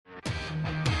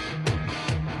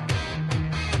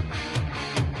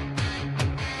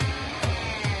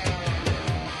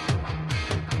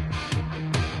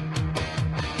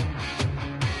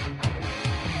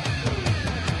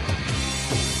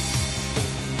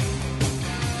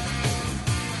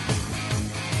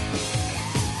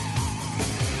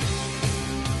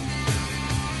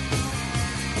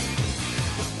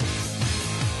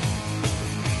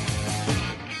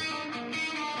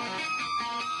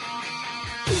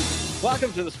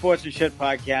Welcome to the Sports and Shit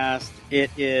podcast.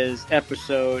 It is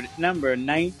episode number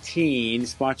 19,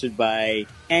 sponsored by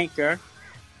Anchor.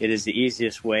 It is the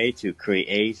easiest way to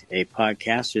create a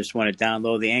podcast. You just want to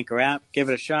download the Anchor app, give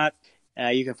it a shot.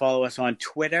 You can follow us on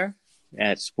Twitter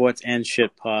at Sports and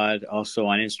Shit Pod, also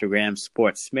on Instagram,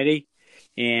 Sports Smitty,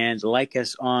 and like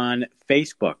us on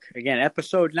Facebook. Again,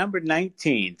 episode number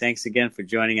 19. Thanks again for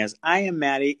joining us. I am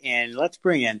Maddie, and let's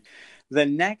bring in the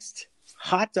next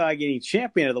hot dog eating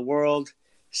champion of the world,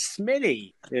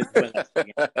 Smitty.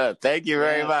 Thank you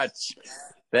very much.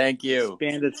 Thank you.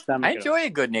 Expanded stomach. I enjoy a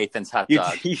good Nathan's hot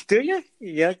dog. Do you?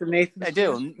 You like the Nathan's? I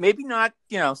do. Maybe not,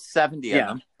 70 of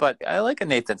them, but I like a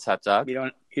Nathan's hot dog.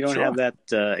 You don't have that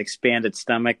expanded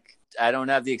stomach? I don't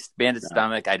have the expanded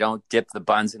stomach. I don't dip the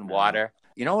buns in water.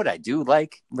 You know what I do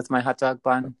like with my hot dog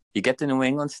bun? You get the New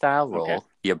England style roll. Okay.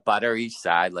 You butter each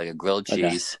side like a grilled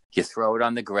cheese. You throw it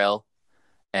on the grill.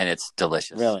 And it's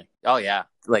delicious. Really? Oh, yeah.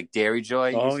 Like Dairy Joy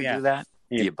used to do that.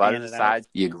 You butter the sides,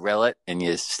 you grill it, and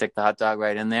you stick the hot dog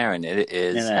right in there, and it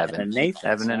is heaven.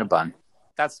 Heaven in a bun.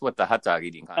 That's what the hot dog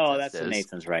eating contest is. Oh, that's the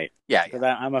Nathan's, right. Yeah.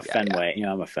 I'm a Fenway.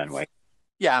 Yeah. I'm a Fenway.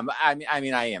 Yeah, I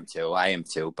mean, I am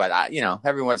too. But,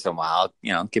 every once in a while,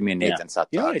 give me a Nathan's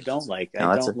hot dog. You know what I don't like?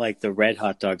 I don't like the red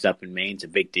hot dogs up in Maine. It's a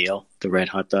big deal, the red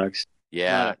hot dogs.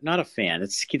 Yeah. Not a fan.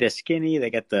 They're skinny. They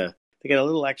get a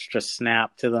little extra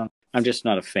snap to them. I'm just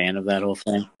not a fan of that whole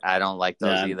thing. I don't like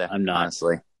those either. I'm not.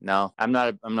 Honestly. No, I'm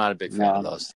not a big fan of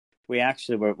those. We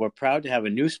actually we're proud to have a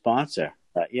new sponsor.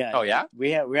 Oh yeah.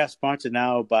 We are sponsored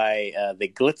now by the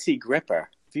Glitzy Gripper.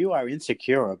 If you are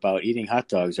insecure about eating hot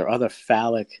dogs or other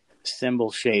phallic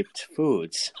symbol shaped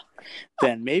foods,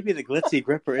 then maybe the Glitzy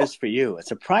Gripper is for you.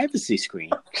 It's a privacy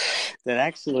screen that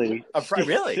actually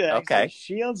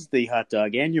shields the hot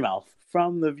dog and your mouth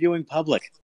from the viewing public.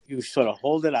 You sort of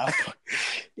hold it out,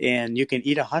 and you can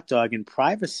eat a hot dog in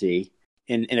privacy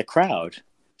in a crowd,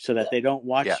 so that they don't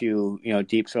watch you,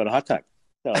 deep throat a hot dog.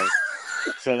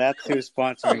 So that's who's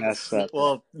sponsoring us.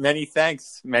 Well, many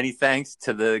thanks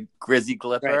to the Glizzy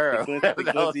Gripper. Right, the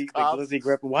Glizzy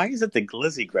Gripper. Why is it the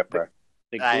Glizzy Gripper?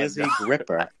 The Glizzy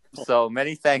Gripper. So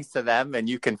many thanks to them, and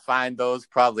you can find those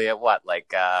probably at what, I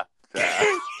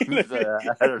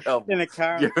don't know. In a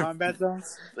car in combat zone?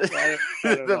 I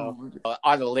don't know.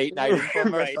 On a late night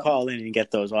infomercial. Right. Call in and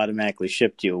get those automatically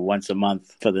shipped to you once a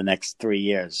month for the next 3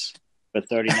 years for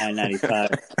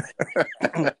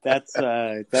 $39.95. That's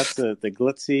the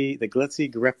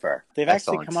Glitzy Gripper. They've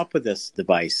actually come up with this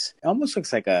device. It almost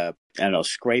looks like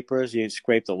scrapers you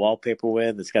scrape the wallpaper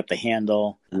with. It's got the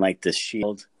handle and like this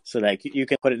shield, so that you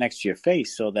can put it next to your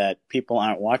face so that people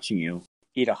aren't watching you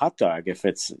eat a hot dog if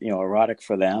it's erotic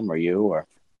for them or you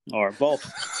or both.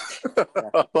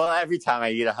 Well, every time I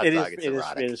eat a hot dog, it's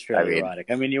erotic. It is truly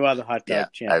erotic. I mean, you are the hot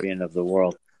dog champion of the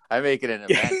world. I make it an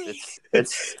event.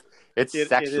 It's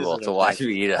sexual to watch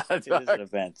me eat a hot dog. It is an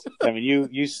event. I mean,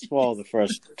 you swallow the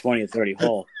first 20 or 30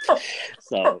 whole.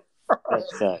 So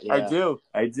that's, I do.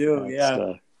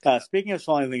 Yeah. Speaking of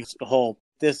swallowing things whole,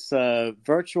 this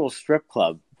virtual strip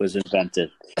club was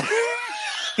invented.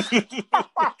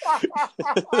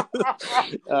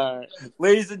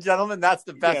 Ladies and gentlemen, that's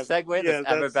the best segue that's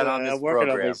ever been on this program. I'm working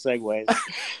on these segues,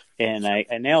 and I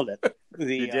nailed it.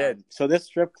 You did. So this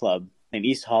strip club in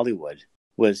East Hollywood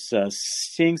was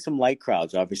seeing some light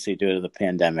crowds, obviously due to the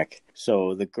pandemic.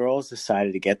 So the girls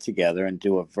decided to get together and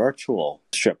do a virtual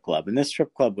strip club. And this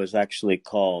strip club was actually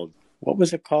called, what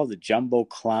was it called? The Jumbo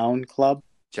Clown Club?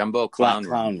 Jumbo Clown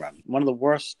Room. One of the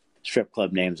worst strip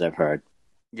club names I've heard.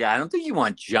 Yeah, I don't think you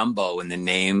want jumbo in the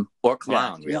name, or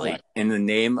clown, really, in the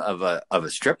name of a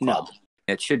strip club. No.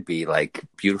 It should be like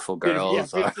beautiful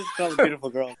girls. Yeah, just called beautiful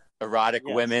girls. Erotic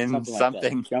women,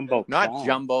 something. Like jumbo not clown.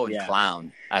 Jumbo and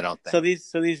clown, I don't think.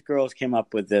 So these girls came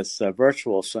up with this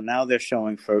virtual. So now they're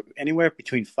showing for anywhere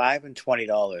between $5 and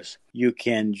 $20. You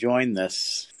can join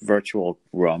this virtual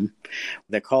room.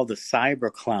 They're called the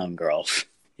Cyber Clown Girls,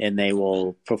 and they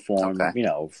will perform,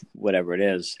 whatever it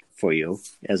is for you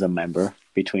as a member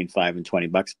between $5 and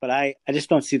 $20. But I just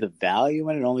don't see the value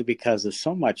in it, only because there's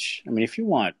so much. I mean, if you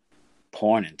want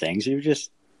porn and things, you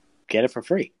just get it for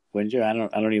free, wouldn't you? I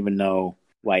don't even know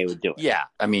why you would do it. Yeah,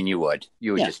 I mean, you would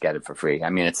just get it for free. I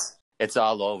mean, it's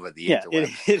all over the interweb.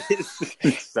 It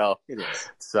is. So it is.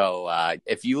 So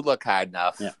if you look hard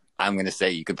enough, I'm going to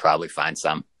say you could probably find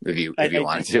some if you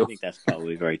wanted to. I think that's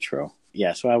probably very true.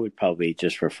 Yeah, so I would probably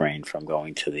just refrain from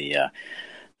going to the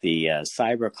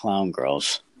Cyber Clown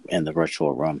Girls in the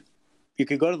virtual room. You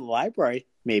could go to the library,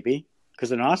 maybe,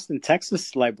 because an Austin,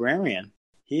 Texas librarian,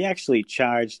 he actually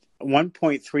charged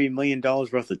 $1.3 million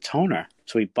worth of toner.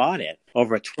 So he bought it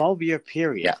over a 12-year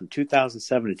period from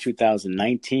 2007 to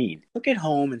 2019. Took it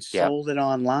home and sold it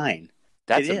online.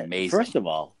 That's amazing. First of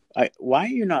all, why are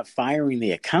you not firing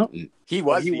the accountant? He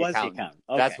was the accountant.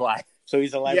 Okay. That's why. So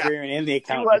he's a librarian and the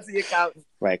accountant. He was the accountant.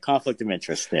 Right. Conflict of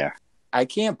interest there. I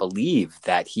can't believe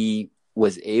that he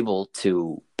was able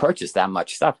to purchase that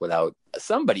much stuff without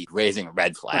somebody raising a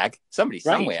red flag, somebody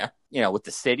somewhere, with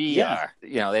the city or,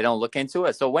 they don't look into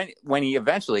it. So when he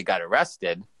eventually got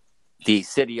arrested, the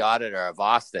city auditor of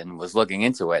Austin was looking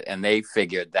into it, and they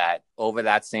figured that over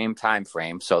that same time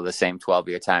frame, so the same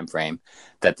 12-year time frame,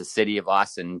 that the city of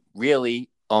Austin really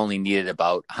only needed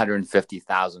about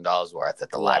 $150,000 worth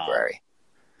at the library.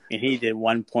 And he did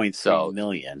 $1.3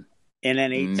 million. And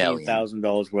then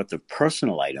 $18,000 worth of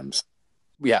personal items.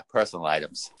 Yeah, personal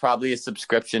items. Probably a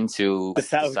subscription to the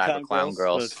Cyber Clown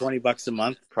Girls. $20 a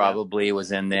month. Probably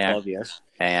was in there. 12 years.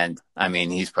 And, I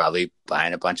mean, he's probably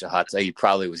buying a bunch of hot stuff. He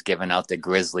probably was giving out the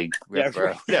Grizzly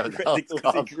Gripper.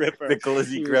 The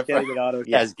Glizzy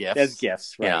Gripper. As gifts. As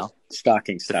gifts, right.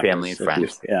 Stocking stuff. Family and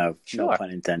friends. No pun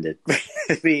intended.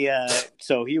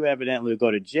 So he evidently would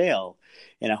go to jail.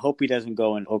 And I hope he doesn't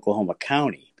go in Oklahoma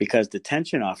County, because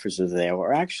detention officers there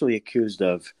were actually accused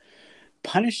of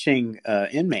punishing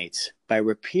inmates by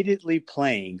repeatedly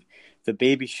playing the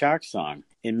Baby Shark song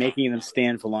and making them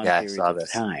stand for long periods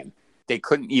of time. They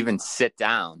couldn't even sit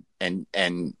down and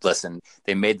listen.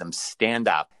 They made them stand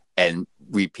up and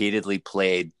repeatedly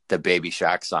played the Baby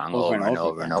Shark song over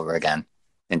and over again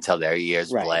until their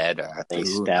ears bled or they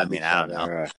stabbed. I don't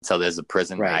know. Until there's a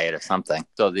prison riot or something.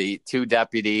 So the two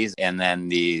deputies and then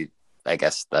I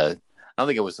don't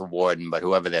think it was the warden, but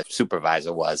whoever their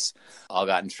supervisor was, all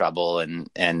got in trouble, and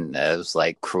it was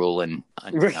like cruel and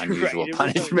unusual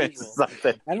punishment or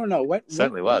something. I don't know what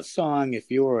song, if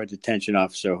you were a detention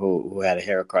officer who had a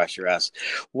hair across your ass,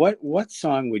 what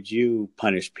song would you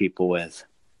punish people with?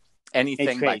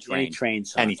 Anything by Train. Any Train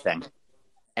song. Anything.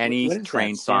 Any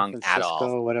Train song at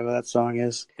all. Whatever that song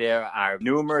is. There are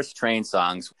numerous Train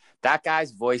songs. That guy's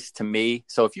voice to me.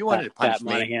 So if you wanted to punish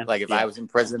me, like if I was in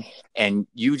prison and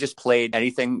you just played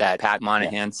anything that Pat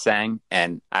Monahan sang,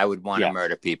 and I would want to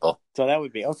murder people. So that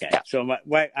would be okay. Yeah. So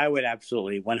I would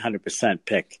absolutely 100%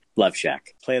 pick Love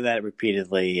Shack. Play that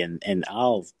repeatedly, and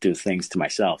I'll do things to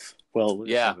myself. We'll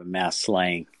have a mass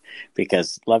slaying,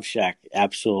 because Love Shack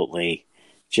absolutely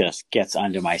just gets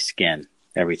under my skin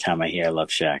every time I hear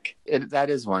Love Shack.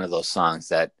 That is one of those songs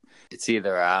that it's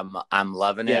either I'm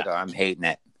loving it or I'm hating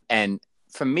it. And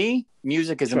for me,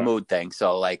 music is a mood thing.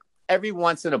 So like every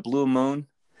once in a blue moon,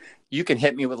 you can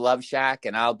hit me with Love Shack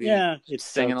and I'll be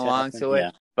singing along to it.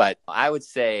 Yeah. But I would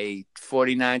say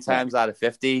 49 times out of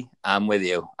 50, I'm with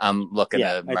you. I'm looking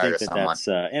to murder someone.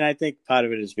 And I think part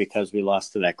of it is because we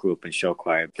lost to that group in show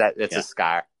choir. It's a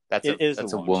scar. That's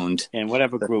a wound. And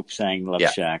whatever group sang Love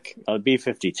Shack,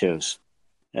 B-52s.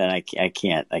 And I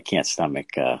can't stomach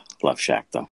Love Shack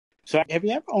though. So have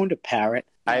you ever owned a parrot?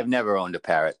 I have never owned a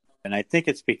parrot. And I think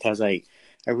it's because I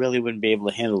really wouldn't be able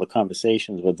to handle the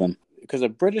conversations with them. Because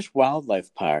at British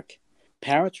Wildlife Park,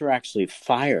 parrots were actually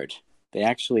fired. They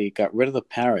actually got rid of the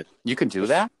parrot. You can do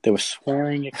that? They were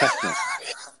swearing at customers.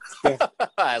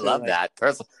 I love that.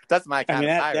 That's my kind of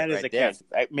parrot. That is right there.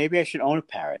 Maybe I should own a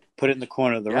parrot. Put it in the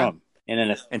corner of the room.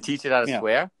 And teach it how to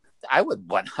swear? I would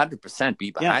 100% be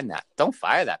behind that. Don't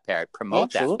fire that parrot.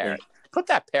 Promote that parrot. Put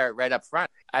that parrot right up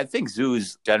front. I think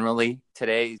zoos generally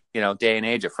today, day and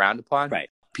age, are frowned upon. Right.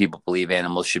 People believe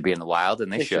animals should be in the wild,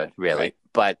 and they should, really. Right.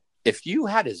 But if you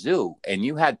had a zoo and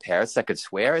you had parrots that could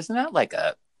swear, isn't that like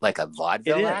a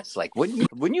vaudeville act? Like, wouldn't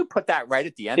you put that right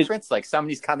at the entrance? Like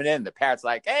somebody's coming in, and the parrot's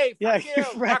like, "Hey, fuck you,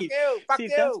 fuck you, fuck you."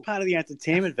 That's part of the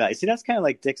entertainment value. See, that's kind of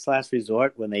like Dick's Last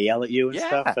Resort when they yell at you and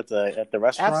stuff at the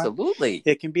restaurant. Absolutely,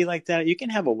 it can be like that. You can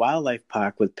have a wildlife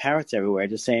park with parrots everywhere,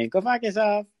 just saying, "Go fuck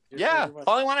yourself." Yeah,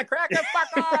 only want a cracker,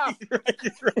 fuck off.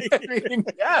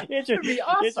 Right. Yeah, it'd be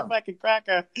awesome. Here's a fucking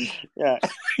cracker. Yeah.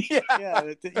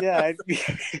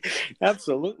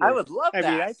 Absolutely. I would love that.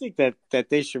 I mean, I think that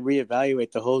they should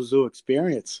reevaluate the whole zoo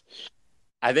experience.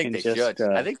 I think they should.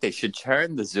 I think they should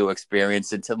turn the zoo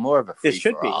experience into more of a free-for-all. It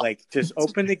should be like just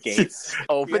open the gates.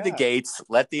 The gates,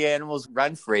 let the animals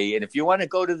run free. And if you want to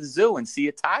go to the zoo and see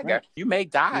a tiger, you may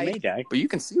die. But you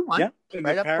can see one. Yeah.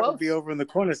 Right the up parrot close. will be over in the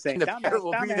corner saying, the parrot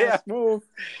will be there. Move.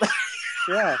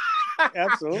 Yeah.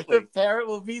 Absolutely. The parrot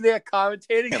will be there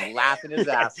commentating and laughing his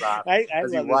ass off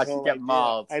as he watches get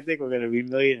mauled. I think we're going to be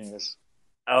millionaires.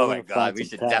 Oh my God, we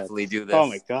should definitely do this. Oh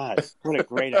my God, what a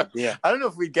great idea. I don't know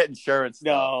if we'd get insurance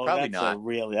though. No, probably not.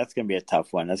 That's going to be a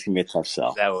tough one. That's going to be a tough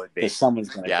sell. That would be. Because someone's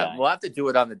going to die. We'll have to do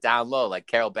it on the down low like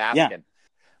Carol Baskin.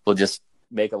 We'll just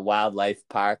make a wildlife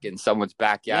park in someone's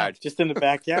backyard. Yeah, just in the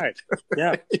backyard.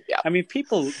 Yeah. Yeah. I mean,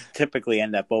 people typically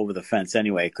end up over the fence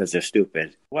anyway because they're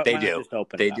stupid. Why not just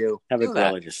open it up? Have a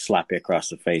gorilla just slap you across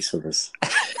the face with his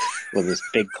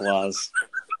big claws.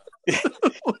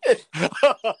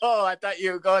 Oh, I thought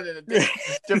you were going in a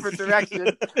different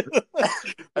direction.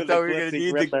 I thought we were going to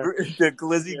need the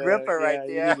glizzy gripper right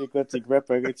there. You need a glizzy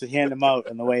gripper. You to hand him out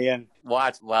on the way in.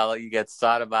 Watch while you get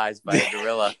sodomized by a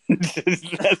gorilla.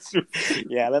 that's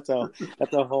a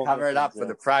whole cover it up for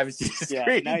the privacy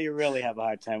screen. Yeah, now you really have a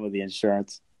hard time with the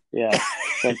insurance. Yeah,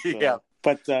 yeah.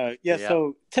 But so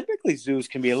typically zoos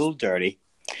can be a little dirty.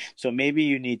 So maybe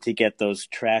you need to get those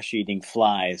trash-eating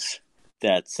flies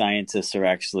that scientists are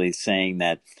actually saying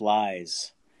that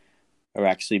flies are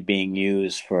actually being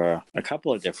used for a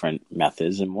couple of different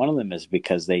methods. And one of them is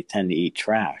because they tend to eat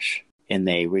trash and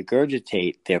they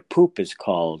regurgitate. Their poop is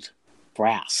called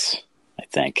frass, I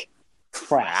think.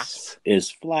 Frass is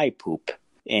fly poop.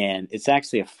 And it's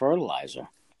actually a fertilizer.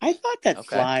 I thought that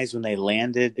flies, when they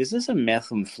landed, is this a myth?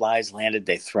 When flies landed,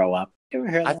 they throw up? You ever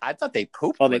heard that? I thought they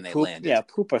pooped when they landed.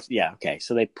 Yeah, okay.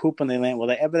 So they poop when they land. Well,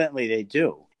 evidently they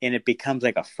do. And it becomes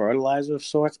like a fertilizer of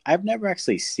sorts. I've never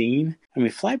actually seen. I mean,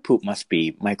 fly poop must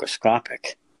be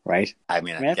microscopic, right? I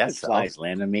mean, I guess flies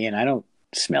land on me, and I don't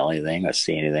smell anything or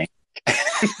see anything.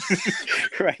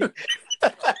 Right?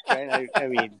 Right? I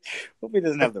mean, hope he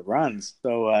doesn't have the runs.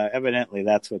 So evidently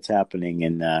that's what's happening.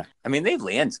 And I mean, they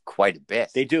land quite a bit.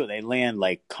 They do. They land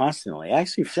like constantly.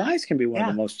 Actually, flies can be one of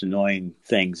the most annoying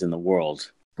things in the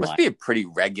world. Must be a pretty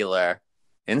regular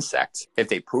insect if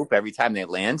they poop every time they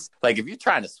land. Like if you're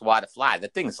trying to swat a fly, the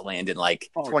thing's landing like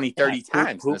 30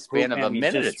 times in the span of a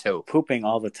minute or two. Pooping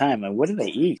all the time. And what do they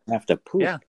eat? They have to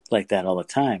poop like that all the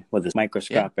time with this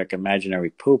microscopic imaginary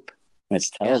poop. It's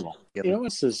terrible. Yeah. You know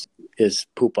what is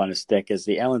poop on a stick is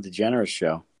the Ellen DeGeneres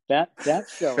show. That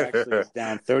show actually is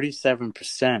down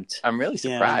 37%. I'm really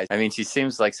surprised. Yeah. I mean, she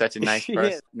seems like such a nice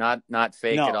person, not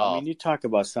fake at all. I mean, you talk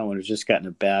about someone who's just gotten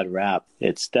a bad rap.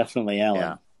 It's definitely Ellen.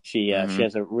 Yeah. She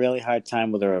has a really hard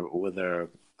time with her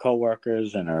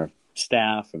coworkers and her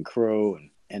staff and crew,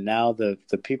 and now the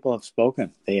people have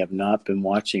spoken. They have not been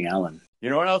watching Ellen. You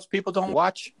know what else people don't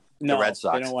watch? No, the Red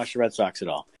Sox. They don't watch the Red Sox at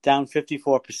all. Down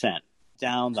 54%.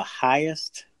 Down the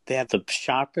highest. They have the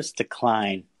sharpest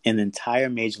decline in the entire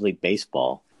Major League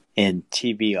Baseball in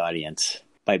TV audience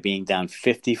by being down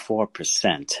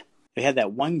 54%. They had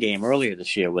that one game earlier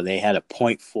this year where they had a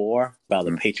 0.4, while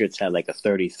the Patriots had like a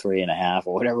 33.5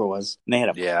 or whatever it was. And they had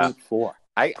a 0.4.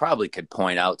 I probably could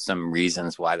point out some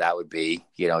reasons why that would be.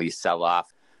 You know, you sell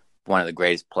off one of the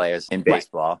greatest players in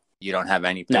baseball. You don't have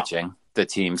any pitching. No. The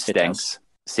team stinks.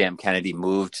 Sam Kennedy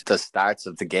moved the starts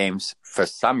of the games for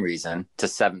some reason to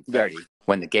 7:30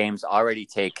 when the games already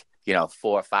take 4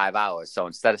 or 5 hours. So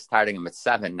instead of starting them at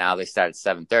 7, now they start at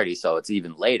 7:30. So it's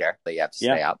even later that you have to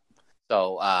stay up.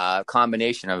 So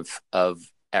combination of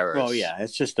errors. Oh, yeah.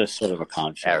 It's just a sort of a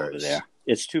con show over there.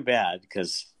 It's too bad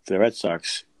because the Red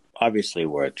Sox obviously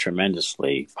were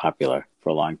tremendously popular for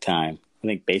a long time. I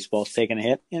think baseball's taken a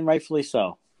hit, and rightfully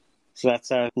so. So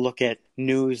that's our look at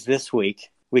news this week.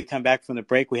 We come back from the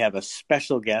break. We have a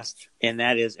special guest, and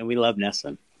we love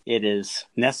NESN. It is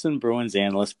NESN Bruins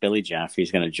analyst Billy Jaffe.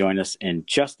 He's going to join us in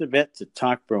just a bit to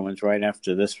talk Bruins right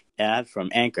after this ad from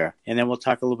Anchor. And then we'll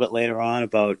talk a little bit later on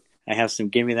about I have some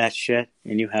Give Me That Shit,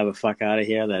 and you have a fuck out of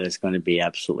here. That is going to be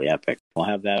absolutely epic. We'll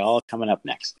have that all coming up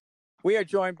next. We are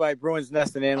joined by Bruins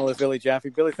NESN analyst Billy Jaffe.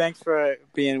 Billy, thanks for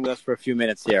being with us for a few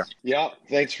minutes here. Yeah,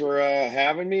 thanks for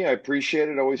having me. I appreciate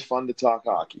it. Always fun to talk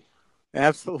hockey.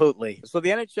 Absolutely. So the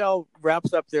NHL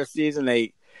wraps up their season.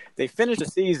 They finish the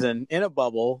season in a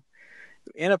bubble,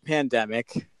 in a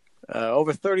pandemic,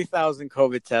 over 30,000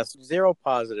 COVID tests, 0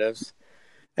 positives.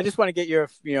 I just want to get your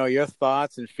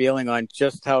thoughts and feeling on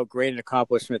just how great an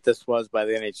accomplishment this was by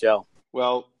the NHL.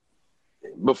 Well,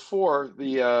 before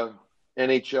the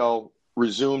NHL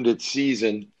resumed its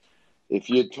season, if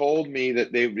you had told me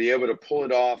that they would be able to pull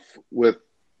it off with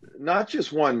not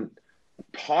just one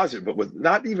positive, but with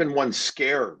not even one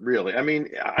scare, really. I mean,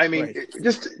 right.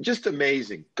 just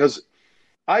amazing. Because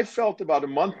I felt about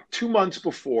 2 months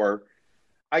before,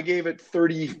 I gave it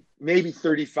 30, maybe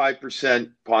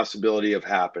 35% possibility of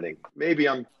happening. Maybe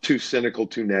I'm too cynical,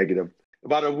 too negative.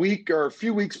 About a week or a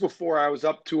few weeks before, I was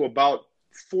up to about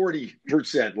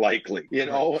 40% likely,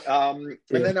 and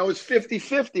then I was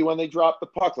 50-50 when they dropped the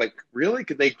puck. Like, really?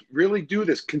 Could they really do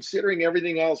this, considering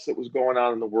everything else that was going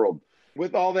on in the world?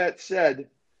 With all that said,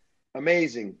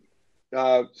 amazing.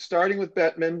 Starting with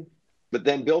Bettman, but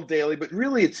then Bill Daly, but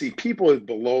really it's the people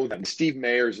below them, Steve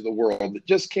Mayers of the world, that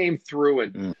just came through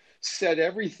and set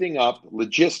everything up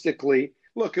logistically.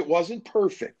 look, it wasn't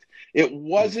perfect. It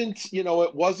wasn't,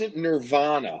 it wasn't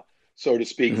nirvana, so to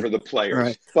speak, for the players.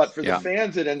 Right. But for the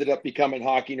fans, it ended up becoming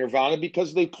hockey nirvana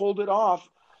because they pulled it off.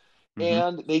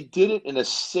 And they did it in a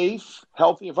safe,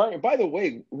 healthy environment. By the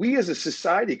way, we as a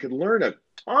society could learn a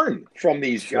ton from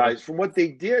these guys, from what they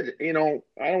did. I don't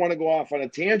want to go off on a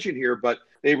tangent here, but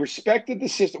they respected the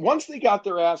system. Once they got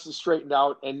their asses straightened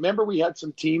out, and remember we had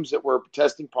some teams that were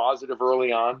testing positive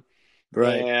early on.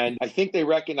 Right. And I think they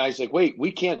recognized, like, wait,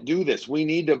 we can't do this. We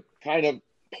need to kind of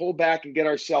pull back and get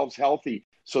ourselves healthy.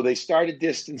 So they started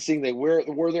distancing. They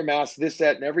wore their masks, this,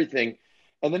 that, and everything.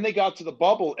 And then they got to the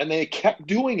bubble and they kept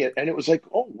doing it. And it was like,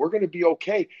 oh, we're going to be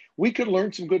okay. We could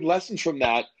learn some good lessons from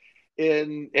that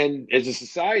and as a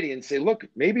society and say, look,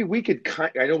 maybe we could,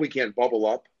 I know we can't bubble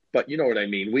up, but you know what I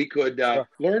mean? We could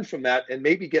learn from that and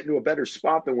maybe get into a better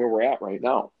spot than where we're at right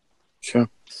now. Sure.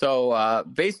 So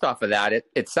based off of that,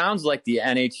 it sounds like the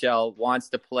NHL wants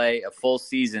to play a full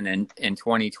season in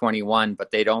 2021,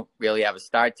 but they don't really have a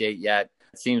start date yet.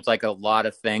 It seems like a lot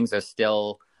of things are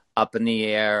still up in the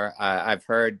air. I've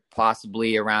heard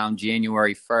possibly around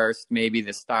January 1st, maybe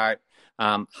the start.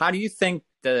 How do you think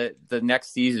the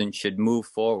next season should move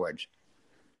forward?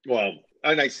 Well,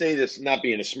 and I say this not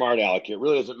being a smart aleck, it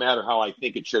really doesn't matter how I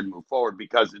think it should move forward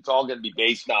because it's all going to be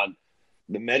based on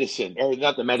the medicine, or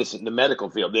not the medicine, the medical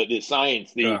field, the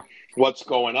science, what's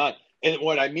going on. And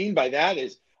what I mean by that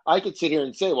is I could sit here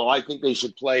and say, well, I think they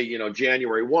should play,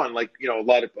 January 1, like, a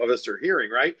lot of us are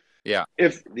hearing, right? Yeah.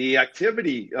 If the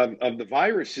activity of the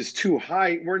virus is too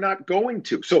high, we're not going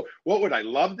to. So what would I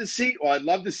love to see? Well, I'd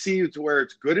love to see it to where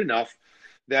it's good enough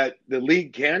that the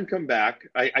league can come back.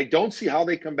 I don't see how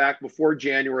they come back before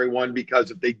January 1, because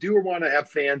if they do want to have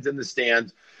fans in the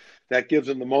stands, that gives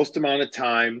them the most amount of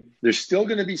time. There's still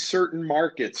going to be certain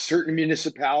markets, certain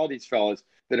municipalities, fellas,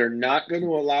 that are not going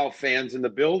to allow fans in the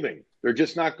building. They're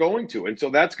just not going to. And so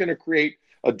that's going to create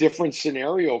a different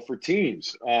scenario for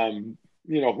teams.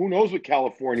 Who knows what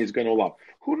California is going to allow?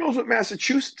 Who knows what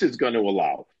Massachusetts is going to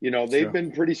allow? They've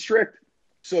been pretty strict.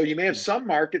 So you may have some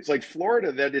markets like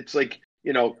Florida that it's like,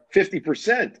 50%.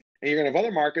 And you're going to have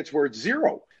other markets where it's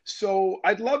 0. So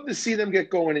I'd love to see them get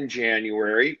going in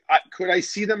January. Could I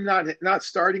see them not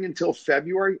starting until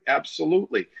February?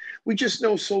 Absolutely. We just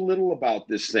know so little about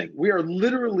this thing. We are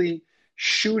literally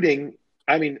shooting,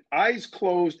 eyes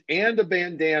closed and a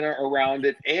bandana around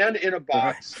it and in a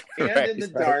box and in the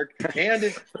dark.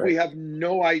 And we have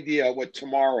no idea what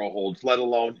tomorrow holds, let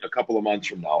alone a couple of months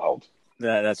from now holds.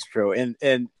 That's true.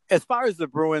 And as far as the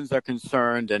Bruins are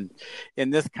concerned, and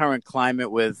in this current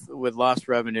climate with lost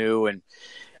revenue and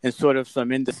sort of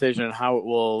some indecision on how it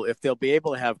will, if they'll be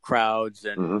able to have crowds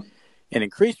and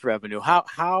increased revenue,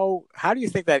 how do you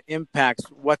think that impacts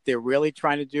what they're really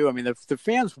trying to do? The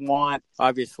fans want,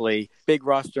 obviously, big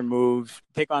roster moves,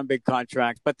 take on big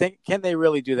contracts, but can they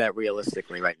really do that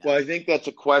realistically right now? Well, I think that's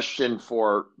a question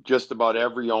for just about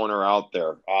every owner out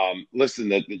there. Listen,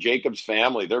 the Jacobs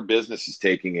family, their business is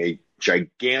taking a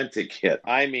gigantic hit.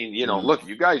 Look,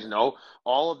 you guys know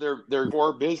all of their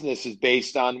core business is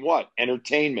based on what?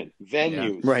 Entertainment,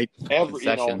 venues, right?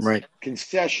 Concessions,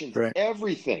 concessions, right.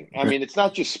 Everything. It's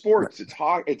not just sports;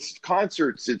 it's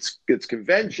concerts, it's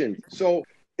convention. So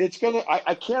it's gonna.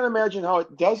 I can't imagine how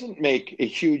it doesn't make a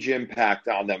huge impact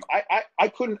on them. I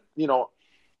couldn't.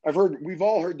 We've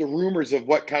all heard the rumors of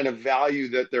what kind of value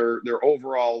that their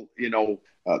overall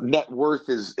net worth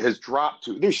has dropped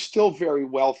to. They're still very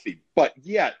wealthy, but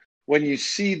yet when you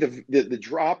see the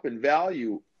drop in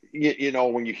value,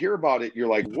 when you hear about it, you're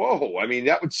like, whoa,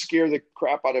 that would scare the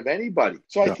crap out of anybody.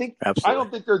 So I don't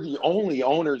think they're the only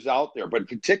owners out there, but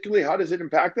particularly how does it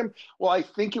impact them? Well, I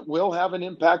think it will have an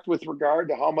impact with regard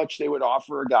to how much they would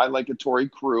offer a guy like a Torrey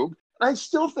Krug. And I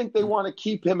still think they want to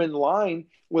keep him in line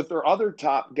with their other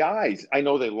top guys. I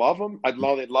know they love him. They'd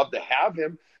love to have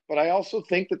him. But I also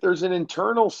think that there's an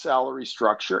internal salary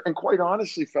structure. And quite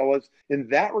honestly, fellas, in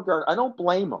that regard, I don't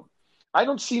blame them. I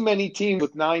don't see many teams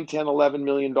with $9, $10, $11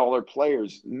 million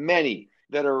players, many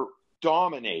that are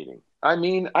dominating. I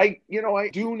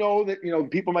do know that,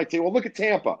 people might say, well, look at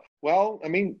Tampa. Well,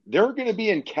 they're going to be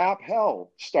in cap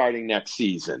hell starting next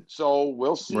season. So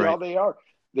we'll see how they are.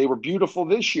 They were beautiful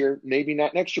this year, maybe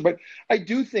not next year. But I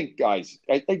do think, guys,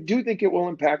 I do think it will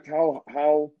impact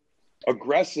how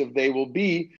aggressive they will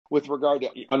be with regard to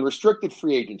unrestricted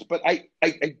free agents. But I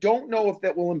don't know if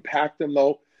that will impact them,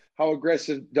 though, how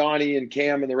aggressive Donnie and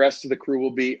Cam and the rest of the crew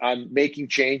will be on making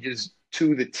changes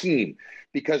to the team,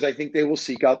 because I think they will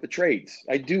seek out the trades.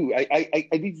 I do. I'd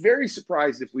be very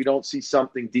surprised if we don't see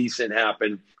something decent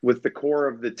happen with the core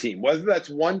of the team, whether that's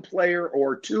one player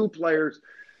or two players.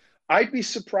 I'd be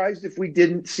surprised if we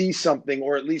didn't see something,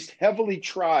 or at least heavily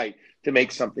try to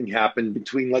make something happen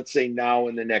between, let's say, now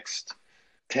and the next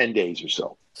 10 days or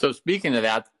so. So speaking of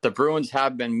that, the Bruins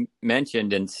have been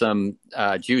mentioned in some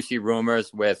juicy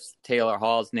rumors, with Taylor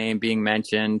Hall's name being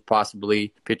mentioned,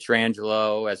 possibly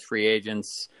Pietrangelo as free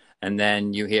agents. And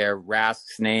then you hear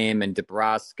Rask's name and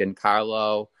DeBrusk and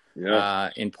Carlo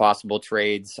in possible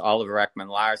trades, Oliver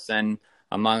Ekman-Larsson,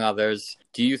 among others.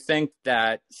 Do you think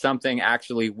that something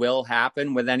actually will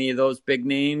happen with any of those big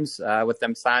names, with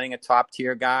them signing a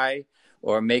top-tier guy?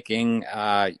 Or making,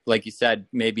 like you said,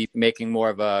 maybe making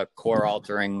more of a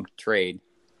core-altering trade?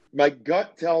 My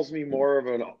gut tells me more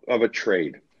of a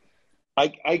trade.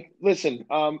 I listen.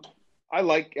 I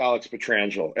like Alex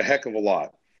Pietrangelo a heck of a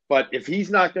lot, but if he's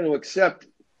not going to accept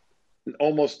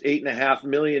almost $8.5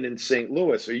 million in St.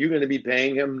 Louis, are you going to be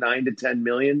paying him $9 to $10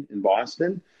 million in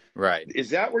Boston? Right. Is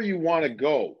that where you want to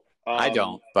go? I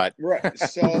don't, but right.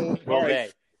 So will they?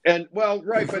 And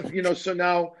right, but so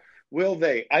now. Will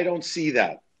they? I don't see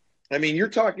that. I mean, you're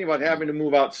talking about having to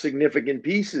move out significant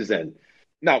pieces then.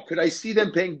 Now, could I see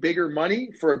them paying bigger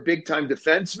money for a big-time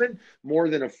defenseman more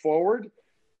than a forward?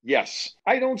 Yes.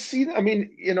 I don't see that. I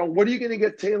mean, what are you going to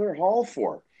get Taylor Hall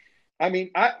for? I mean,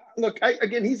 I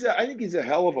think he's a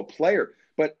hell of a player,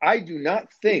 but I do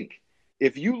not think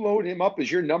if you load him up as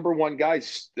your number one guy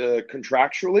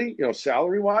contractually,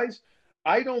 salary-wise,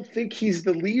 I don't think he's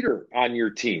the leader on your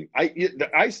team.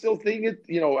 I still think it,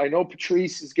 I know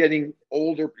Patrice is getting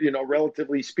older,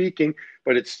 relatively speaking,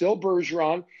 but it's still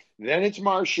Bergeron. Then it's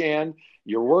Marchand.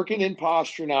 You're working in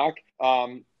Pastrnak.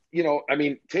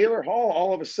 Taylor Hall,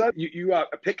 all of a sudden, you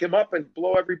pick him up and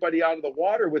blow everybody out of the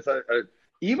water with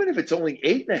even if it's only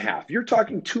 8.5, you're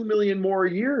talking $2 million more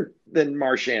a year than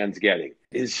Marchand's getting.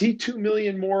 Is he $2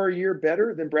 million more a year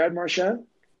better than Brad Marchand?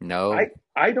 No.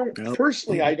 I don't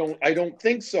personally. I don't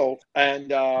think so,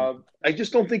 and I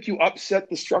just don't think you upset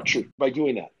the structure by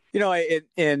doing that.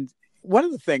 And one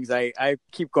of the things I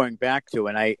keep going back to,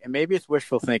 and maybe it's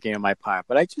wishful thinking on my part,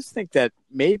 but I just think that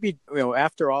maybe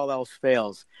after all else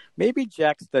fails, maybe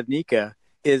Jack Studnicka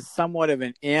is somewhat of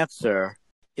an answer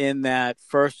in that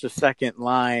first or second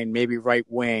line, maybe right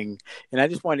wing, and I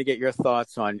just wanted to get your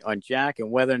thoughts on Jack and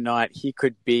whether or not he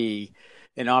could be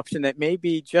an option that may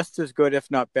be just as good,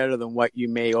 if not better, than what you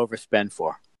may overspend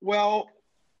for. Well,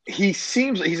 he's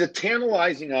a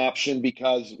tantalizing option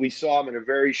because we saw him in a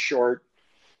very short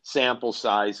sample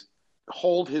size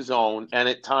hold his own and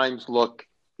at times look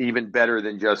even better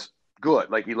than just good.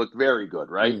 Like he looked very good,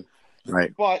 right?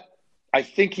 Right. But I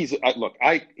think he's a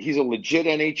legit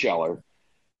NHLer,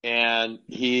 and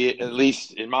he, at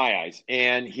least in my eyes,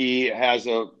 and he has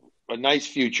a nice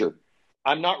future.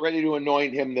 I'm not ready to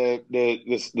anoint him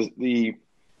the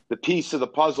piece of the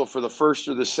puzzle for the first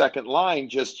or the second line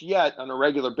just yet on a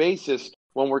regular basis.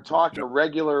 When we're talking a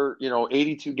regular,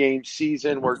 82 game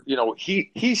season, where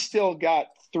he's still got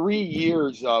 3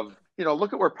 years of,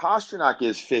 look at where Pastrnak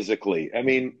is physically. I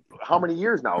mean, how many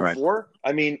years now? Right. 4?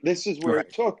 I mean, this is where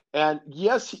it took. And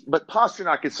yes, but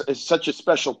Pastrnak is such a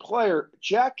special player.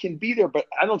 Jack can be there, but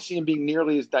I don't see him being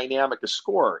nearly as dynamic a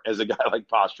scorer as a guy like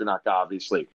Pastrnak,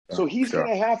 obviously. So he's going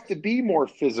to have to be more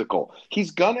physical.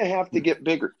 He's going to have to get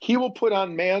bigger. He will put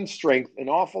on man strength an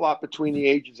awful lot between the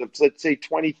ages of, let's say,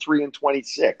 23 and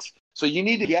 26. So you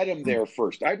need to get him there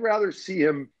first. I'd rather see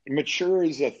him mature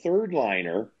as a third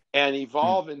liner and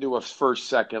evolve into a first,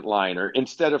 second liner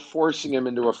instead of forcing him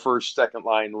into a first, second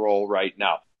line role right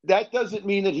now. That doesn't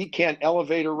mean that he can't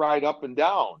elevate or ride up and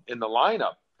down in the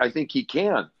lineup. I think he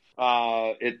can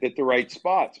at the right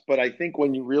spots. But I think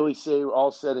when you really say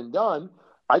all said and done,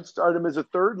 I'd start him as a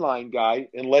third line guy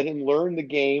and let him learn the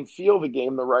game, feel the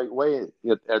game the right way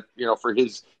for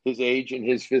his age and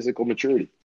his physical maturity.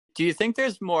 Do you think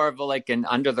there's more of an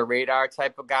under the radar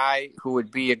type of guy who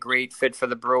would be a great fit for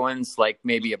the Bruins, like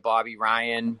maybe a Bobby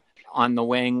Ryan on the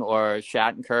wing, or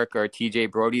Shattenkirk or TJ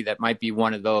Brody, that might be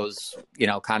one of those,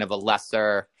 kind of a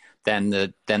lesser than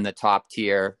the top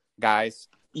tier guys?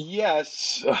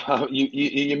 Yes.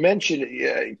 You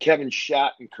mentioned Kevin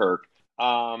Shattenkirk.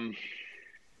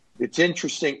 It's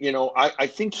interesting. I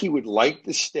think he would like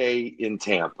to stay in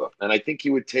Tampa, and I think he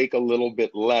would take a little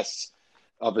bit less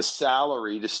of a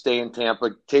salary to stay in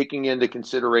Tampa, taking into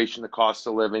consideration the cost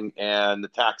of living and the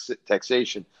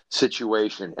taxation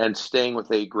situation, and staying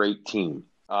with a great team.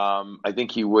 I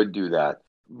think he would do that.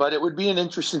 But it would be an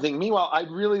interesting thing. Meanwhile, I'd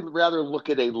really rather look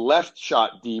at a left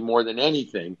shot D more than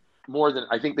anything,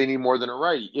 I think they need more than a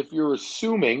righty. If you're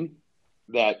assuming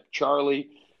that Charlie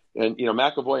and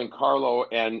McAvoy and Carlo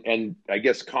and I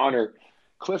guess Connor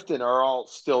Clifton are all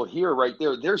still here right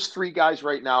there, there's 3 guys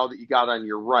right now that you got on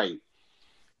your right.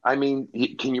 I mean,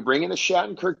 can you bring in a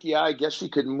Shattenkirk? Yeah, I guess you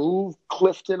could move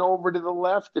Clifton over to the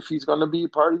left if he's going to be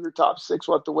part of your top six.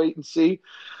 We'll have to wait and see.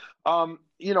 An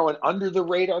under the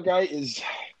radar guy is,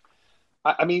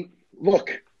 I mean,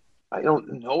 look, I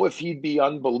don't know if he'd be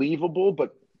unbelievable,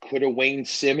 but could a Wayne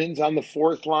Simmons on the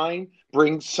fourth line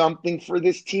bring something for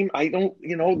this team? I don't,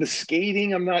 the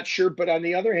skating, I'm not sure. But on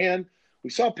the other hand, we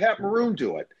saw Pat Maroon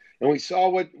do it, and we saw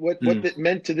what that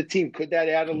meant to the team. Could that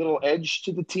add a little edge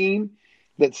to the team?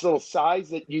 That's little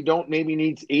size that you don't maybe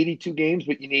need 82 games,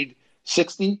 but you need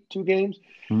 62 games.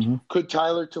 Mm-hmm. Could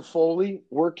Tyler Toffoli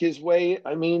work his way?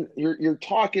 I mean, you're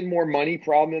talking more money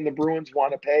problem than the Bruins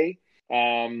want to pay.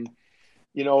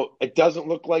 It doesn't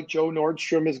look like Joe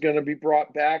Nordstrom is going to be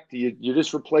brought back. Do you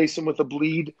just replace him with a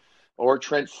bleed or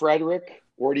Trent Frederick,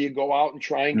 or do you go out and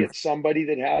try and get somebody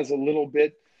that has a little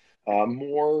bit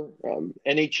more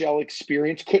NHL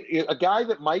experience? Could a guy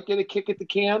that might get a kick at the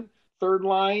can, third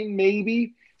line,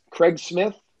 maybe Craig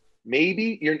Smith,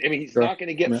 maybe. He's not going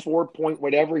to get 4 point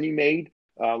whatever he made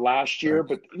last year,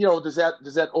 but does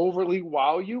that overly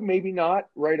wow you? Maybe not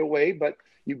right away, but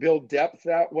you build depth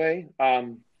that way.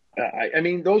 Those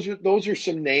are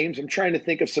some names. I'm trying to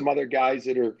think of some other guys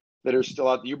that are still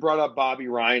out there. You brought up Bobby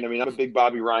Ryan. I mean, I'm a big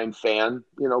Bobby Ryan fan.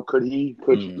 Could he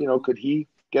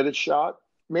get a shot?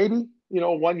 Maybe,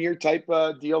 1 year type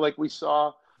deal like we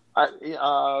saw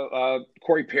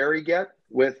Corey Perry get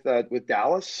with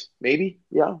Dallas, maybe.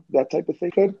 Yeah, that type of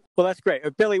thing could. Well, that's great.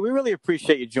 Billy, we really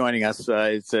appreciate you joining us.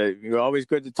 You're always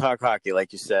good to talk hockey,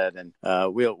 like you said, and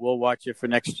we'll watch you for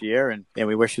next year, and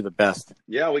we wish you the best.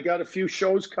 Yeah, we got a few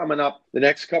shows coming up the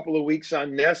next couple of weeks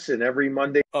on NESN every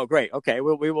Monday. Oh, great. Okay,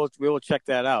 we will check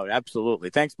that out. Absolutely.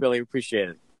 Thanks, Billy. Appreciate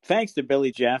it. Thanks to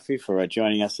Billy Jaffe for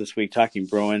joining us this week, talking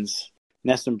Bruins.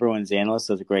 NESN Bruins analyst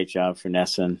does a great job for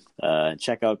NESN.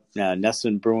 Check out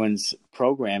NESN Bruins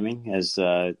programming, as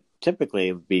typically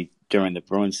it would be during the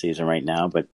Bruins season right now,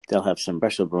 but they'll have some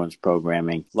special Bruins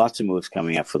programming. Lots of moves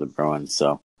coming up for the Bruins,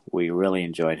 so we really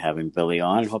enjoyed having Billy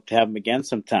on and hope to have him again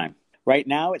sometime. Right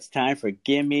now, it's time for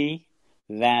Gimme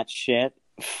That Shit.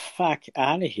 Fuck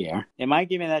out of here. And my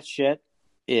Gimme That Shit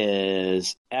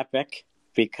is epic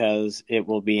because it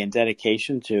will be in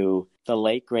dedication to the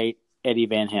late, great Eddie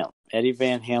Van Halen. Eddie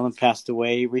Van Halen passed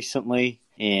away recently,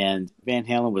 and Van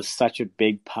Halen was such a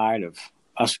big part of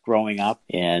us growing up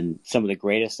and some of the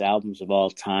greatest albums of all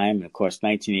time. And of course,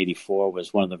 1984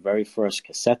 was one of the very first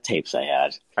cassette tapes I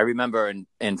had. I remember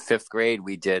in fifth grade,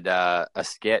 we did a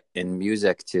skit in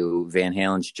music to Van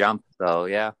Halen's Jump. So,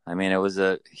 yeah, it was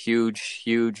a huge,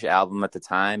 huge album at the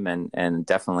time and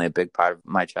definitely a big part of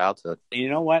my childhood. You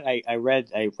know what? I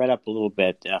read up a little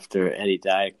bit after Eddie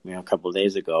died, a couple of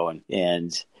days ago,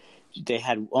 and they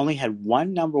only had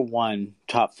one number one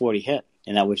top 40 hit,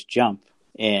 and that was Jump.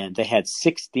 And they had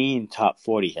 16 top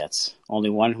 40 hits. Only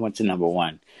one went to number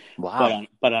one. Wow.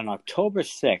 But on October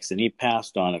 6th, and he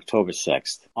passed on October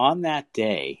 6th, on that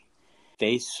day,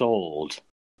 they sold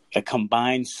a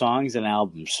combined songs and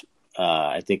albums.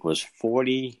 I think it was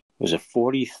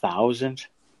 40,000?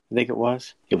 I think it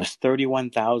was. It was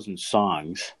 31,000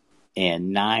 songs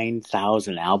and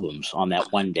 9,000 albums on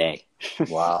that one day.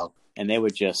 Wow. And they were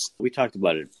we talked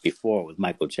about it before with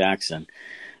Michael Jackson,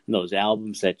 those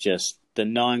albums that the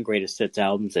non-greatest hits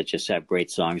albums that just have great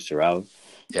songs throughout.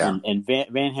 Yeah. And Van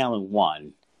Halen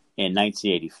 1 in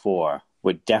 1984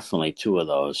 were definitely two of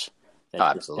those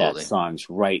that just had songs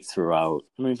right throughout.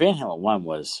 Van Halen 1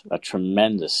 was a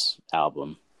tremendous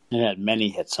album. It had many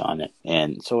hits on it.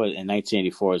 And so in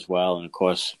 1984 as well. And of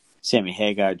course, Sammy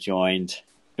Hagar joined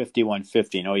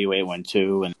 5150 and OU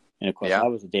 812. And of course, I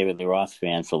was a David Lee Roth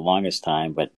fan for the longest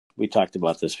time, but we talked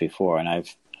about this before, and I've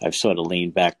sort of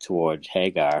leaned back toward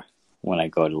Hagar when I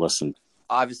go to listen.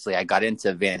 Obviously, I got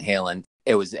into Van Halen.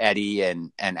 It was Eddie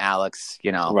and Alex,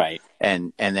 right,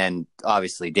 and then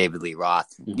obviously David Lee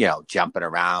Roth, jumping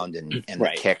around and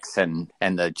the kicks and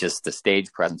the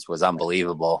stage presence was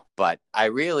unbelievable. But I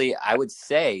would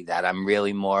say that I'm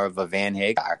really more of a Van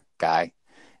Hagar guy,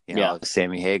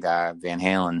 Sammy Hagar, Van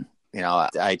Halen.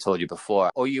 I told you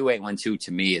before, OU 812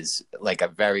 to me is like a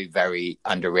very, very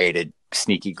underrated,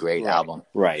 sneaky great album.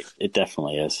 Right. It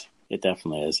definitely is.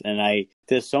 And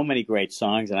there's so many great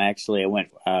songs. And I went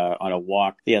on a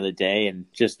walk the other day, and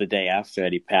just the day after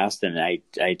Eddie passed, and I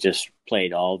just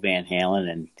played all Van Halen,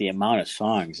 and the amount of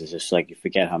songs is just like, you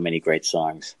forget how many great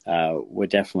songs. We're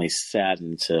definitely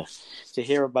saddened to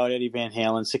hear about Eddie Van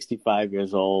Halen, 65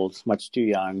 years old, much too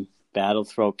young. Battled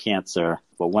throat cancer,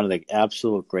 but one of the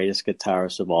absolute greatest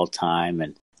guitarists of all time.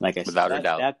 And like I said,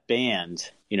 that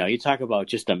band, you talk about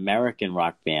just American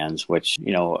rock bands, which,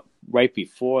 right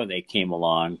before they came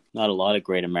along, not a lot of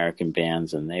great American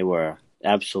bands, and they were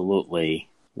absolutely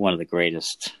one of the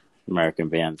greatest American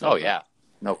bands. Oh, yeah.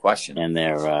 No question. And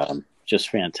they're just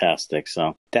fantastic.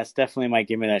 So that's definitely my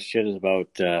Give Me That Shit is about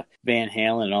Van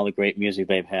Halen and all the great music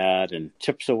they've had, and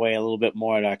chips away a little bit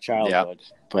more at our childhood.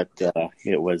 Yep. But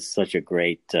it was such a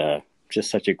great, just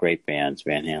such a great band,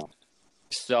 Van Halen.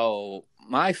 So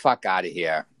my fuck out of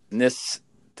here, and this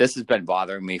has been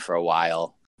bothering me for a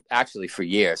while, actually for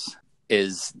years,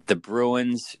 is the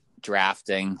Bruins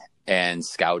drafting and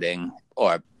scouting,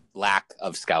 or lack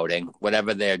of scouting,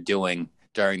 whatever they're doing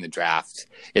during the draft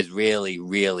is really,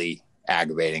 really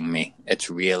aggravating me. It's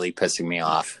really pissing me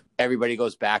off. Everybody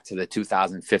goes back to the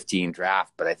 2015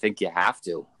 draft, but I think you have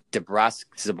to. DeBrusk,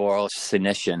 Zboril,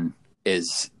 Senyshyn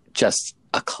is just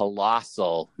a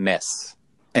colossal miss,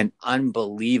 an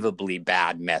unbelievably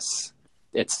bad miss.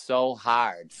 It's so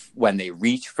hard when they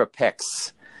reach for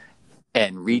picks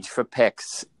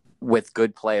with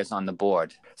good players on the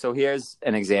board. So here's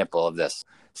an example of this.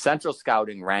 Central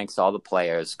Scouting ranks all the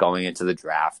players going into the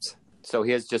draft. So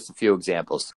here's just a few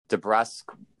examples. DeBrusk,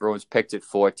 Bruins picked at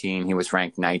 14. He was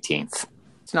ranked 19th.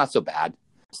 It's not so bad.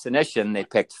 Senyshyn, they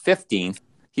picked 15th.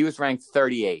 He was ranked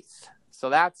 38th. So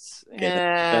that's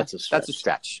a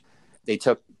stretch. They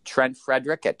took Trent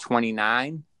Frederick at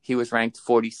 29. He was ranked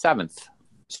 47th.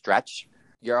 Stretch.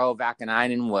 Urho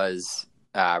Vaakanainen was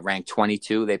ranked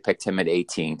 22. They picked him at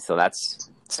 18. So it's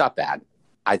not bad.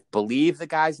 I believe the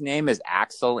guy's name is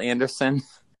Axel Anderson.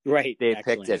 Right. They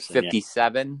picked at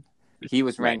 57. Yeah. He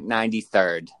was ranked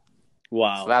 93rd.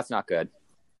 Wow. So that's not good.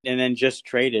 And then just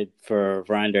traded for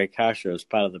Ondrej Kase as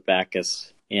part of the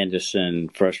Backus Anderson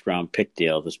first-round pick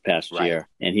deal this past year.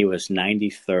 And he was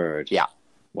 93rd. Yeah.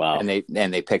 Wow. And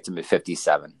they picked him at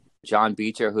 57. John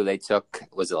Beecher, who they took,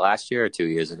 was it last year or 2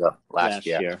 years ago? Last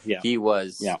year. Yeah. He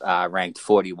was ranked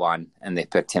 41, and they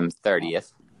picked him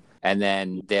 30th. And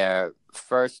then their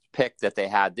first pick that they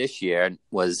had this year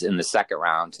was in the second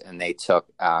round, and they took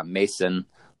Mason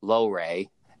Lohrei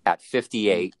at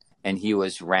 58, and he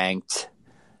was ranked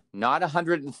not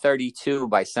 132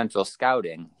 by Central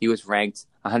Scouting. He was ranked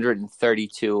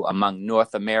 132 among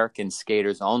North American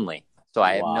skaters only. So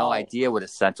I have no idea what a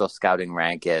Central Scouting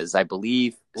rank is. I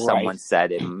believe someone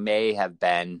said it may have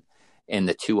been in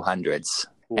the 200s,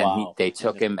 and they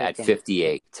took him at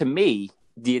 58. To me,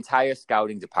 the entire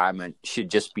scouting department should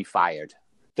just be fired,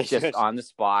 on the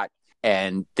spot,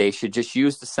 and they should just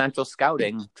use the Central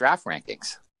Scouting draft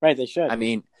rankings. Right, they should. I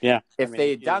mean, if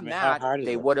they had done that,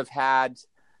 they would have had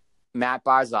Matt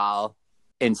Barzal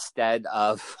instead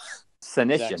of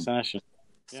Senyshyn.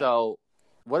 So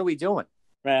what are we doing?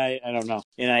 Right, I don't know.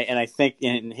 And I think,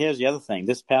 and here's the other thing.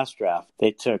 This past draft,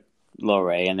 they took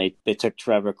Lohrei and they took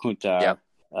Trevor Kuntar.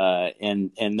 Yep.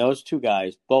 And those two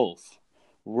guys both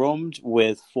roomed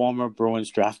with former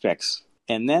Bruins draft picks.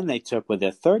 And then they took, with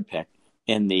their third pick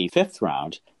in the 5th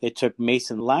round, they took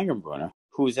Mason Langenbrunner,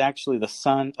 who is actually the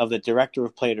son of the director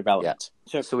of player development.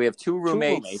 Yeah. So we have two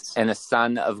roommates and a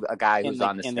son of a guy who's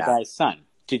on the staff. And the guy's son.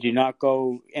 Did you not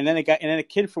go? And then a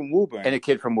kid from Woburn. And a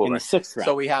kid from Woburn. In the 6th round.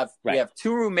 So we have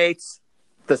two roommates,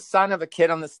 the son of a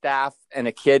kid on the staff, and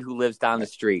a kid who lives down the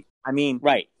street. I mean,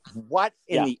 what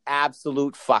in the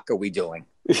absolute fuck are we doing?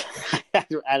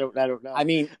 I don't know. I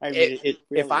mean,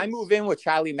 if I move in with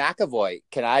Charlie McAvoy,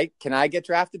 can I get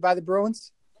drafted by the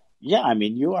Bruins? Yeah, I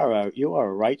mean, you are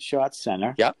a right shot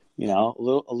center. Yep. You know,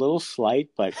 a little slight,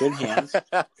 but good hands,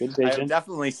 good vision. I'm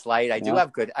definitely slight. I do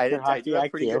have good. I do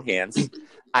have pretty good hands.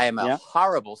 I am a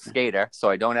horrible skater, so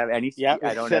I don't have any.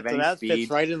 I don't have any speed. Fits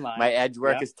right in line. My edge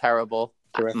work is terrible.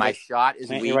 Terrific. My shot is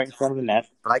weak. Right in front of the net.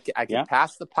 But I can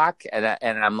pass the puck, and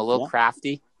I'm a little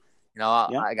crafty. You know,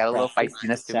 I got a little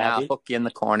feistiness to me. I'll hook you in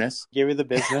the corners. Give you the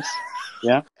business.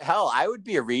 Yeah. Hell, I would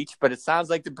be a reach, but it sounds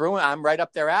like the Bruins. I'm right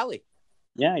up their alley.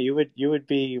 Yeah, you would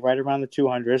be right around the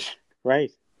 200,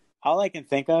 right? All I can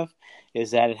think of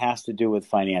is that it has to do with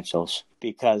financials,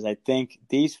 because I think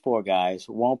these 4 guys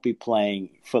won't be playing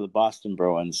for the Boston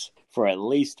Bruins for at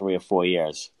least 3 or 4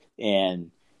 years, and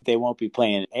they won't be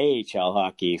playing AHL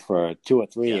hockey for 2 or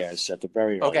 3 years at the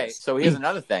very earliest. Okay, so here's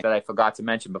another thing that I forgot to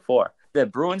mention before. The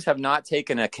Bruins have not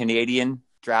taken a Canadian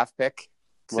draft pick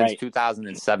since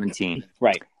 2017.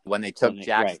 Right. When they took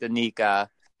Jack Stanika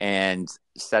and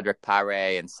Cedric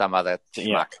Pare and some other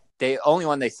schmuck. The only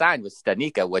one they signed was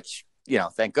Stanika, which,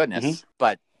 thank goodness. Mm-hmm.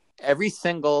 But every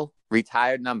single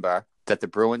retired number that the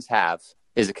Bruins have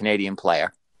is a Canadian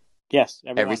player. Yes.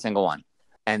 Every single one.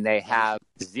 And they have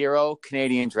 0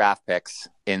 Canadian draft picks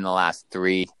in the last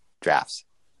 3 drafts.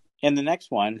 And the next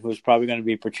one, who's probably going to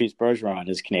be Patrice Bergeron,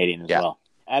 is Canadian as well.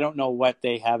 I don't know what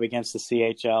they have against the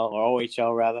CHL or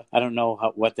OHL, rather. I don't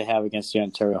know what they have against the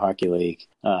Ontario Hockey League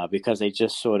because they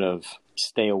just sort of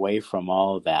stay away from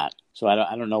all of that. So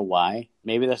I don't know why.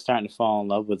 Maybe they're starting to fall in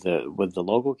love with the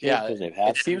local kids because they've had.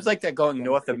 It seems like they're going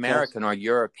North American or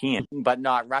European, but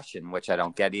not Russian, which I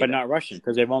don't get either. But not Russian,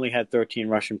 because they've only had 13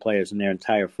 Russian players in their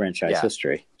entire franchise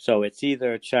history. So it's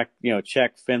either Czech,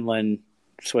 Finland,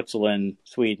 Switzerland,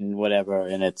 Sweden, whatever,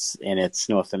 and it's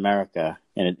North America,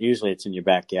 and usually it's in your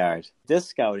backyard. This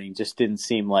scouting just didn't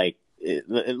seem like. It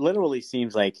literally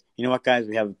seems like, you know what, guys,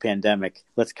 we have a pandemic.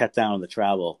 Let's cut down on the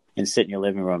travel and sit in your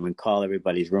living room and call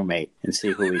everybody's roommate and see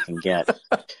who we can get.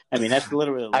 I mean, that's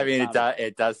literally. I mean,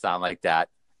 it does sound like that.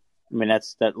 I mean,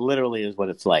 that literally is what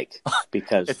it's like,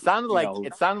 because it sounded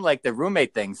like the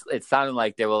roommate things. It sounded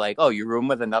like they were like, "Oh, you room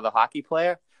with another hockey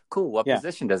player? Cool. What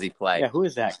position does he play? Yeah, who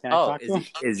is that? Can I talk to him?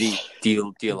 Is he?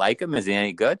 Do you like him? Is he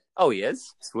any good? Oh, he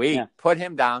is. Sweet. Yeah. Put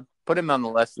him down. Put him on the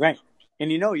list. Right.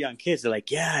 And young kids are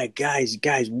like, yeah, guys,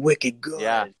 wicked good.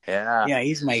 Yeah,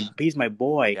 he's my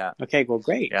boy. Yeah. Okay, well,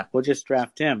 great. Yeah. We'll just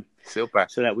draft him. Super.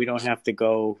 So that we don't have to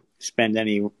go spend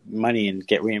any money and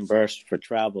get reimbursed for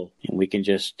travel, and we can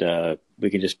just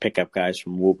pick up guys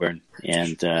from Woburn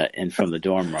and from the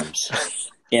dorm rooms.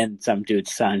 And some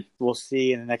dude's son. We'll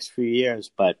see in the next few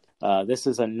years, but this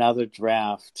is another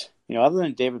draft. Other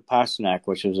than David Pastrnak,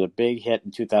 which was a big hit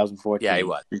in 2014. Yeah, he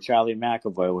was. And Charlie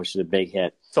McAvoy, which is a big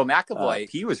hit. So McAvoy,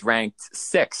 he was ranked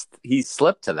 6th. He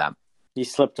slipped to them. He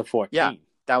slipped to 14. Yeah,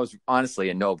 that was honestly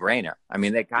a no-brainer. I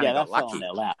mean, they kind of got lucky. Fell in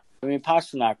their lap. I mean,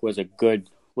 Pastrnak was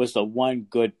the one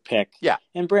good pick. Yeah.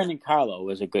 And Brandon Carlo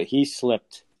was he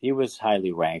slipped. He was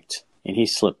highly ranked, and he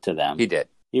slipped to them. He did.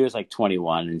 He was like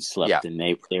 21 and slipped, and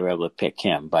they were able to pick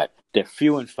him. But they're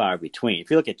few and far between. If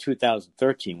you look at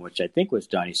 2013, which I think was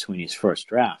Donnie Sweeney's first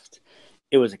draft,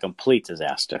 it was a complete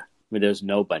disaster. I mean, there's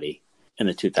nobody in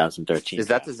the 2013 Is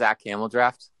that the Zach Hamill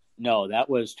draft? No, that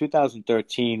was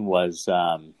 2013 was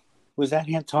that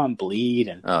Anton Bleed?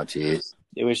 And oh, geez.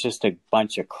 It was just a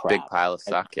bunch of crap. Big pile of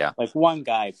suck, yeah. Like one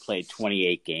guy played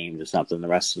 28 games or something. The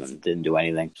rest of them didn't do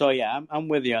anything. So, yeah, I'm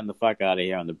with you on the fuck out of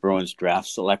here on the Bruins draft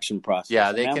selection process.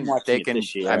 Yeah, they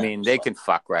can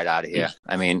fuck right out of here.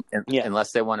 I mean,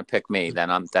 unless they want to pick me, then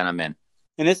I'm in.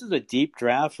 And this is a deep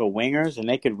draft for wingers, and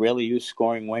they could really use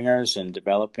scoring wingers and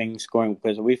developing scoring,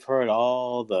 because we've heard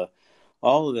all of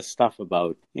the stuff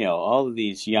about, all of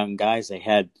these young guys they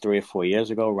had 3 or 4 years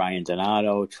ago, Ryan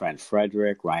Donato, Trent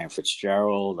Frederick, Ryan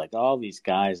Fitzgerald, like all these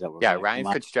guys that were. Yeah,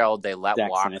 Ryan Fitzgerald, they let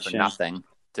walk for nothing.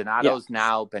 Donato's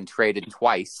now been traded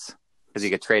twice because he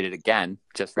got traded again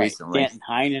just recently. Danton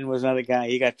Heinen was another guy.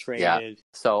 He got traded. Yeah.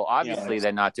 So obviously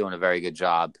they're not doing a very good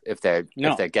job if they're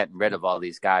getting rid of all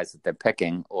these guys that they're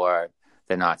picking, or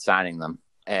they're not signing them.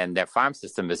 And their farm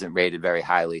system isn't rated very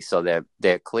highly, so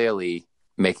they're clearly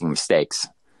making mistakes.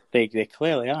 They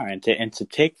clearly are, and to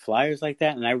take flyers like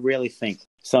that, and I really think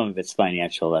some of it's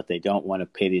financial, that they don't want to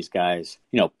pay these guys,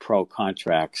 pro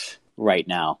contracts right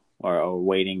now or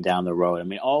waiting down the road. I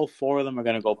mean, all 4 of them are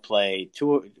going to go play.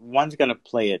 One's going to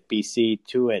play at BC,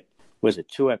 2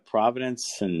 at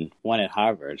Providence, and 1 at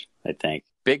Harvard, I think.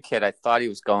 Big kid, I thought he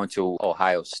was going to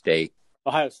Ohio State.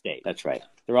 Ohio State, that's right.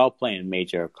 They're all playing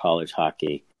major college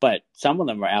hockey, but some of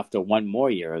them are after 1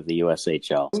 more year of the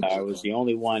USHL. I was the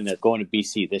only one that's going to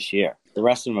BC this year. The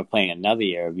rest of them are playing another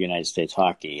year of United States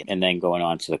hockey and then going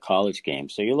on to the college game.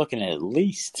 So you're looking at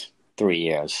least 3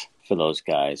 years for those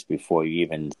guys before you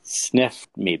even sniff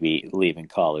maybe leaving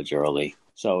college early.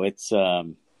 So it's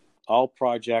all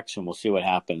projects, and we'll see what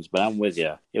happens. But I'm with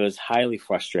you. It was highly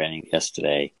frustrating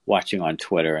yesterday watching on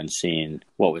Twitter and seeing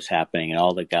what was happening and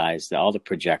all the guys, all the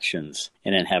projections,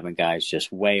 and then having guys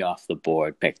just way off the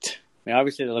board picked. I mean,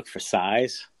 obviously they look for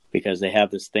size, because they have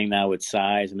this thing now with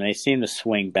size. I mean, they seem to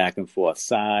swing back and forth,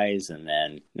 size, and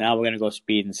then now we're going to go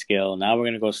speed and skill. Now we're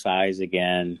going to go size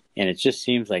again. And it just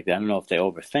seems like, I don't know if they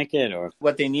overthink it or...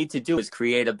 What they need to do is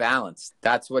create a balance.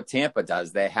 That's what Tampa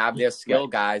does. They have their skill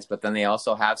guys, but then they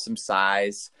also have some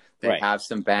size. They have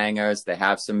some bangers. They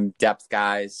have some depth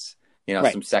guys.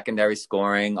 Some secondary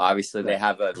scoring. Obviously, they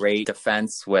have a great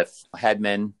defense with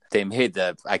Hedman. They made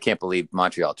I can't believe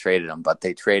Montreal traded him, but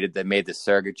they made the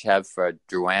Sergachev for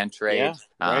Drouin trade.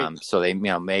 Yeah, so they,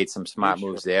 made some smart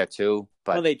moves there too.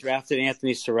 But they drafted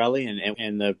Anthony Cirelli,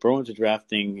 and the Bruins are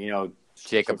drafting,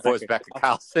 Jacob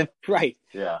Forsberg-Karlsson. Right.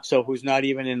 Yeah. So who's not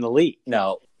even in the league.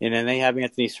 No. And then they have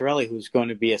Anthony Cirelli, who's going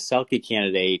to be a Selke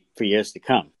candidate for years to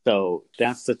come. So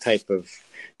that's the type of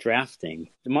drafting.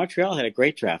 Montreal had a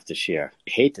great draft this year.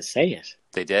 I hate to say it.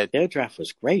 They did. Their draft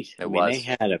was great. They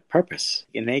had a purpose.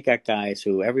 And they got guys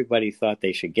who everybody thought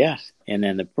they should get. And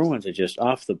then the Bruins are just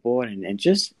off the board. And it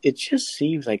just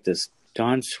seems like this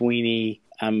Don Sweeney,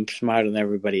 I'm smarter than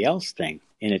everybody else thing.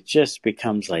 and it just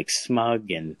becomes like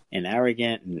smug and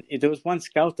arrogant. And there was one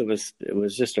scout it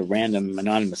was just a random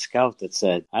anonymous scout that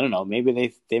said, I don't know,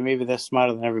 maybe they're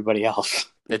smarter than everybody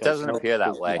else. It doesn't appear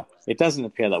that way. No, it doesn't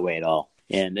appear that way at all.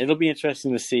 And it'll be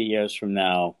interesting to see years from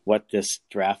now what this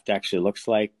draft actually looks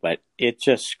like. But it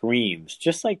just screams,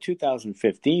 just like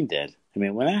 2015 did. I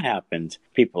mean, when that happened,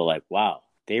 people were like, wow,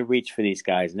 they reached for these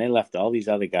guys and they left all these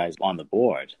other guys on the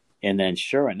board. And then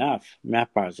sure enough,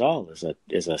 Matt Barzal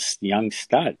is a young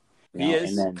stud. He is.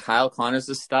 And then Kyle Connor's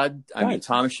a stud. I mean,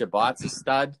 Thomas Chabot's a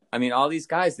stud. I mean, all these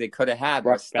guys they could have had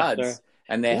were studs. Becker.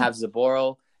 And they have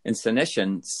Zboril and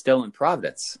Senyshyn still in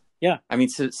Providence. Yeah. I mean,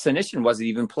 Senyshyn wasn't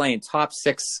even playing top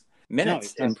 6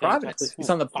 minutes in Providence. He's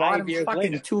on the bottom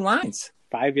fucking 2 lines.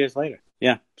 5 years later.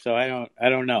 Yeah. So I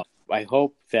don't know. I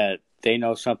hope that they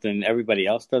know something everybody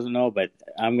else doesn't know, but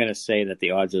I'm going to say that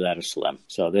the odds of that are slim.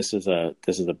 So this is a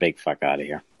big fuck out of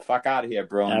here. Fuck out of here,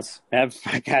 Bruins.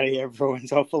 Fuck out of here, Bruins.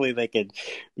 Hopefully they could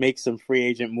make some free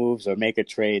agent moves or make a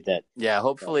trade that. Yeah,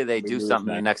 hopefully they do something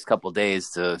in the next couple of days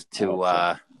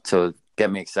to get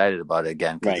me excited about it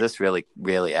again, because this really,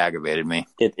 really aggravated me.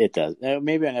 It does.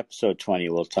 Maybe on episode 20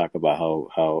 we'll talk about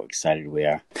how excited we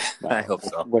are. I hope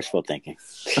so. Wishful thinking.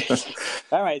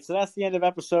 All right, so that's the end of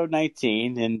episode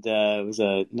 19, and it was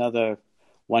another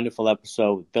wonderful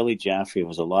episode with Billy Jaffe. It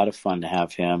was a lot of fun to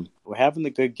have him. We're having the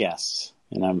good guests,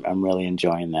 and I'm really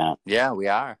enjoying that. Yeah, we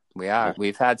are.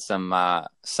 We've had some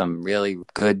really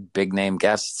good big name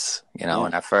guests, in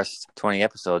our first 20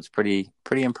 episodes. Pretty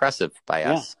impressive by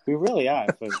us. Yeah, we really are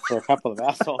for a couple of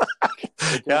assholes.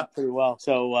 We're doing pretty well.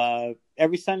 So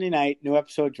every Sunday night, new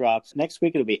episode drops. Next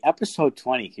week it'll be episode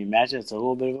 20. Can you imagine? It's a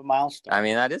little bit of a milestone. I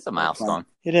mean, that is a milestone.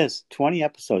 It is. 20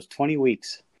 episodes, 20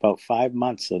 weeks, about 5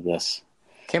 months of this.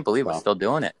 Can't believe we're still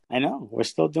doing it. I know. We're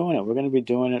still doing it. We're going to be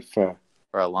doing it for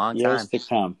a long years time to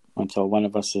come, until one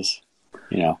of us is,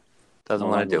 doesn't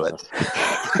want to do it.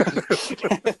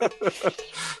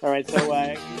 All right.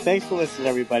 So thanks for listening,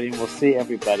 everybody. And we'll see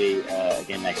everybody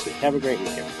again next week. Have a great week,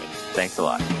 everybody. Thanks a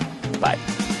lot.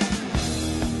 Bye.